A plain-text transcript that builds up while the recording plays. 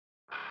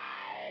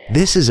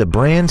This is a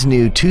brand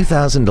new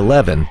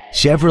 2011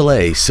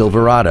 Chevrolet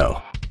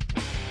Silverado.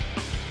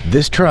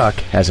 This truck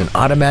has an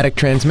automatic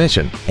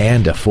transmission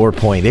and a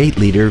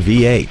 4.8-liter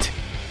V8.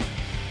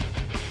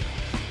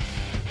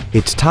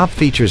 Its top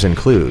features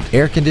include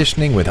air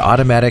conditioning with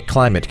automatic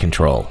climate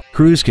control,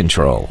 cruise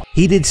control,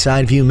 heated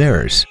side view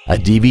mirrors, a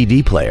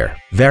DVD player,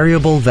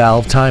 variable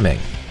valve timing,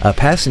 a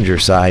passenger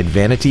side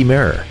vanity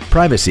mirror,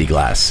 privacy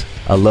glass,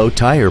 a low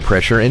tire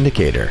pressure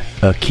indicator,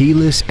 a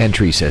keyless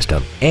entry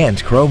system,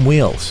 and chrome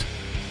wheels.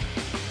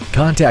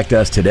 Contact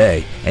us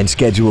today and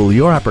schedule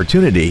your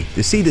opportunity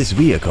to see this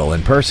vehicle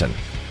in person.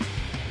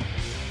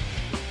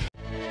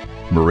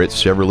 Moritz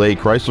Chevrolet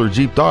Chrysler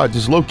Jeep Dodge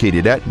is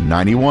located at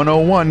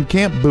 9101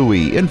 Camp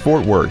Bowie in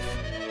Fort Worth.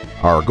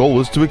 Our goal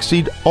is to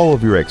exceed all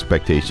of your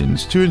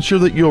expectations to ensure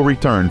that you'll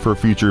return for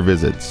future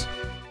visits.